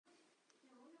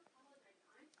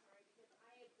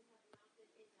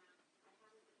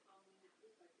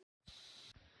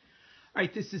All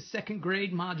right, this is second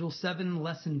grade, Module 7,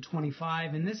 Lesson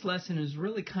 25, and this lesson is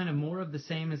really kind of more of the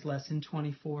same as Lesson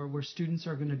 24, where students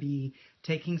are going to be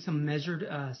taking some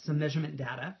measurement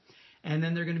data, and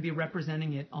then they're going to be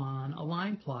representing it on a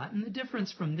line plot. And the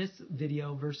difference from this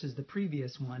video versus the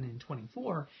previous one in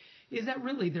 24 is that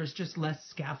really there's just less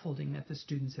scaffolding that the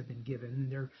students have been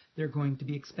given. They're going to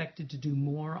be expected to do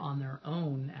more on their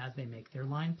own as they make their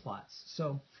line plots.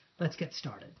 So let's get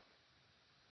started.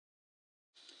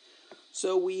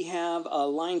 So we have a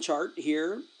line chart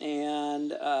here,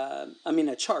 and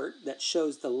a chart that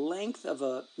shows the length of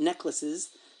necklaces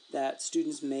that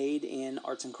students made in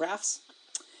arts and crafts.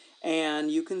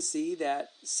 And you can see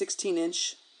that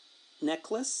 16-inch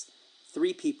necklace,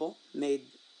 3 people made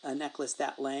a necklace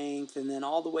that length, and then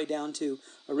all the way down to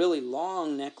a really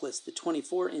long necklace, the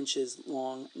 24 inches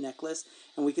long necklace.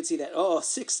 And we could see that,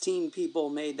 16 people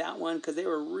made that one because they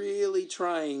were really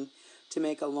trying to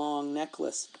make a long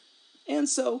necklace. And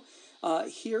so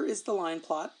here is the line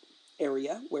plot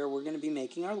area where we're going to be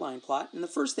making our line plot. And the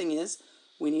first thing is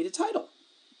we need a title.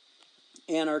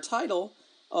 And our title,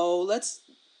 let's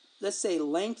say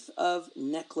length of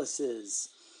necklaces.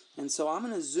 And so I'm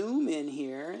going to zoom in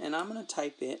here and I'm going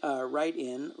to write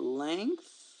in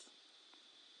length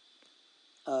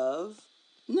of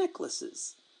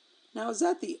necklaces. Now, is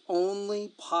that the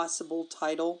only possible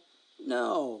title?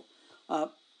 No.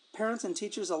 Parents and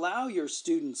teachers, allow your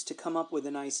students to come up with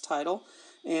a nice title,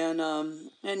 and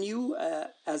you,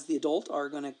 as the adult, are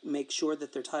going to make sure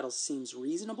that their title seems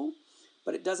reasonable,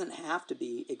 but it doesn't have to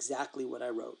be exactly what I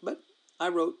wrote. But I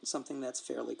wrote something that's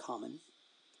fairly common.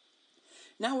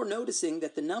 Now we're noticing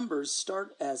that the numbers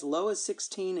start as low as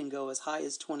 16 and go as high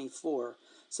as 24.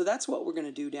 So that's what we're going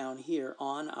to do down here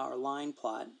on our line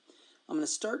plot. I'm going to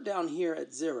start down here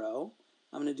at 0.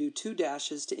 I'm going to do 2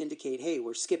 dashes to indicate, hey,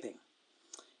 we're skipping.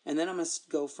 And then I'm going to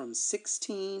go from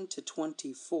 16 to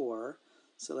 24.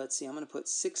 So let's see, I'm going to put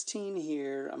 16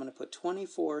 here, I'm going to put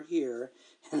 24 here,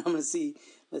 and I'm going to see,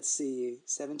 let's see,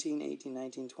 17, 18,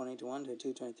 19, 20, 21,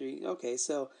 22, 23. Okay,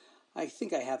 so I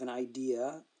think I have an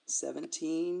idea.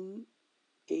 17,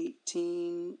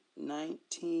 18,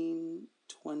 19,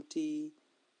 20,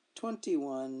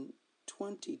 21,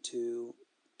 22,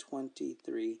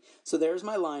 23. So there's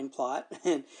my line plot,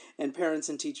 and parents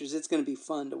and teachers, it's going to be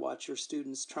fun to watch your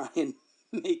students try and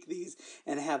make these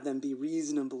and have them be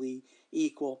reasonably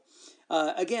equal.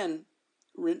 Again,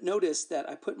 notice that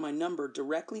I put my number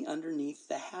directly underneath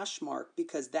the hash mark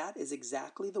because that is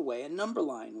exactly the way a number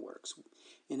line works.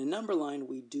 In a number line,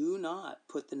 we do not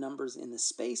put the numbers in the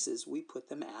spaces, we put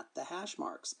them at the hash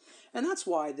marks. And that's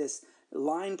why this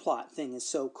line plot thing is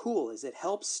so cool, is it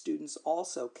helps students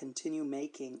also continue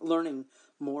learning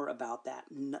more about that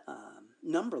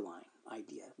number line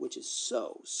idea, which is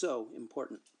so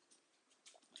important.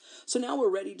 So now we're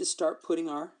ready to start putting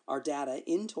our data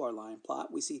into our line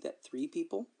plot. We see that 3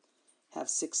 people have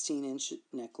 16-inch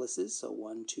necklaces, so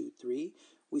 1, 2, 3.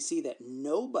 We see that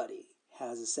nobody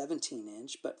has a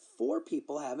 17-inch, but 4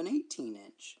 people have an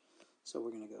 18-inch. So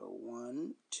we're going to go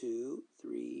 1, 2,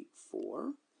 3,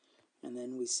 4. And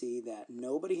then we see that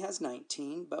nobody has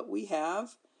 19, but we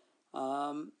have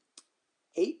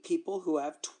 8 people who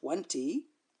have 20.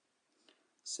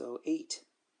 So 8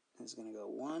 is going to go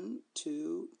 1,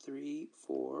 2, 3,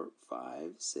 4,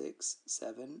 5, 6,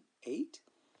 7, 8.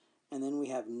 And then we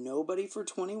have nobody for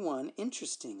 21.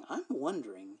 Interesting. I'm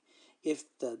wondering if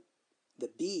the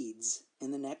beads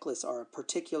in the necklace are a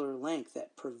particular length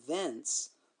that prevents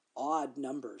odd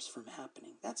numbers from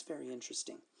happening. That's very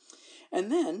interesting.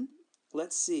 And then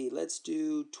let's see, let's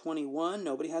do 21.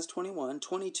 Nobody has 21.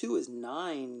 22 is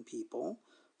 9 people.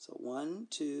 So 1,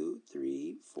 2,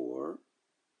 3, 4,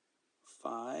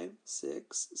 5,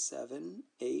 6, 7,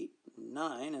 8,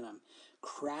 9. And I'm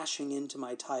crashing into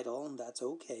my title, and that's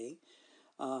okay.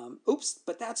 Oops,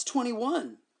 but that's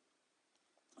 21.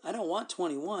 I don't want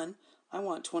 21. I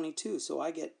want 22. So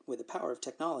I get, with the power of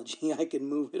technology, I can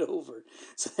move it over.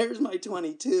 So there's my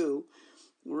 22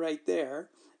 right there.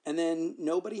 And then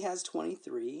nobody has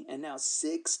 23, and now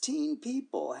 16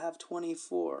 people have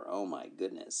 24. Oh my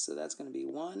goodness. So that's going to be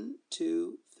 1,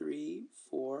 2, 3,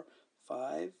 4,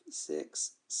 5,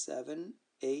 6, 7,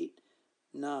 8,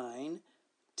 9,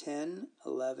 10,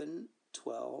 11,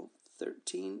 12,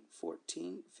 13,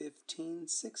 14, 15,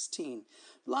 16.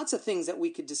 Lots of things that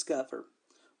we could discover.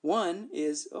 One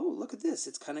is, look at this.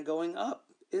 It's kind of going up,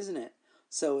 isn't it?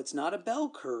 So it's not a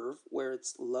bell curve where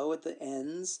it's low at the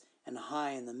ends and high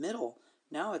in the middle.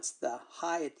 Now it's the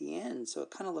high at the end, so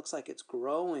it kind of looks like it's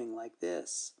growing like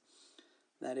this.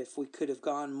 That if we could have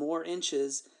gone more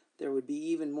inches, there would be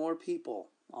even more people,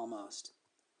 almost.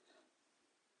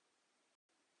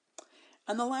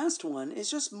 And the last one is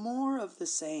just more of the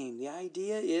same. The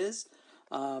idea is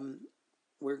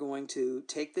we're going to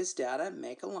take this data,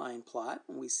 make a line plot,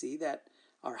 and we see that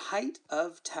our height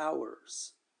of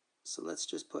towers. So let's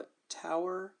just put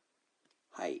tower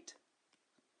height,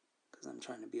 because I'm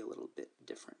trying to be a little bit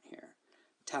different here.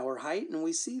 Tower height, and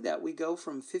we see that we go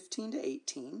from 15 to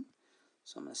 18.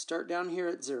 So I'm going to start down here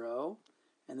at 0,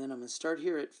 and then I'm going to start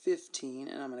here at 15,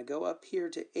 and I'm going to go up here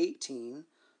to 18.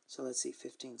 So let's see,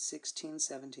 15, 16,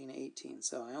 17, 18.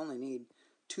 So I only need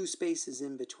 2 spaces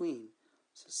in between.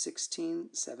 So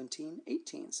 16, 17,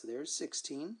 18. So there's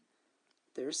 16.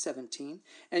 There's 17.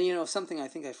 And you know, something I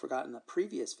think I forgot in the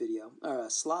previous video, or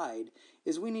slide,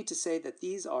 is we need to say that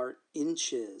these are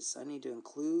inches. I need to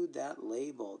include that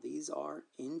label. These are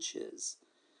inches.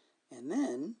 And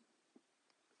then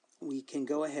we can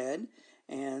go ahead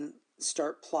and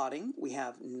start plotting. We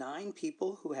have 9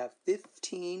 people who have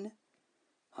 15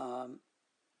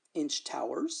 inch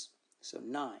towers. So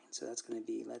 9. So that's going to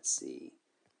be, let's see,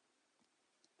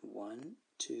 1,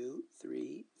 2,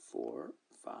 3, 4,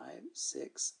 5,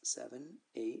 6, 7,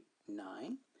 8,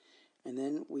 9. And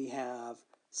then we have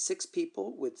 6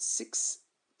 people with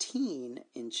 16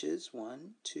 inches.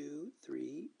 1, 2,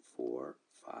 3, 4,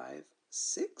 5,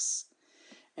 6.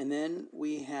 And then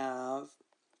we have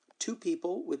 2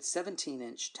 people with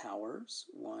 17-inch towers.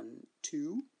 1,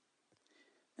 2.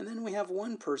 And then we have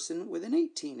 1 person with an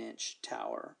 18-inch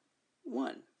tower.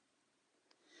 1.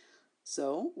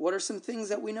 So what are some things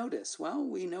that we notice? Well,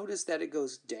 we notice that it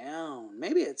goes down.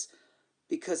 Maybe it's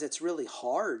because it's really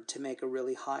hard to make a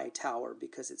really high tower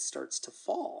because it starts to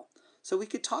fall. So we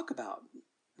could talk about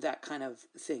that kind of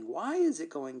thing. Why is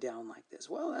it going down like this?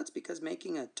 Well, that's because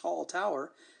making a tall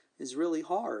tower is really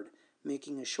hard.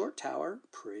 Making a short tower,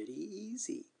 pretty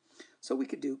easy. So we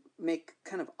could make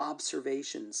kind of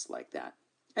observations like that.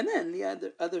 And then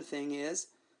the other thing is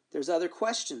there's other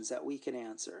questions that we can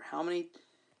answer. How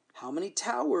many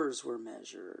towers were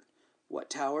measured? What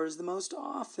tower is the most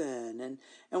often?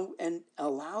 And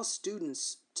allow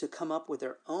students to come up with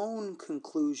their own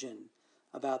conclusion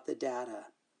about the data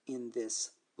in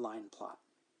this line plot.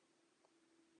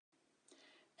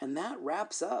 And that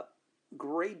wraps up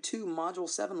Grade 2, Module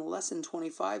 7, Lesson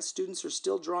 25. Students are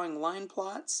still drawing line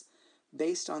plots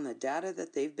based on the data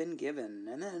that they've been given.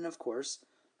 And then, of course,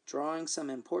 drawing some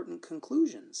important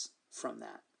conclusions from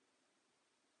that.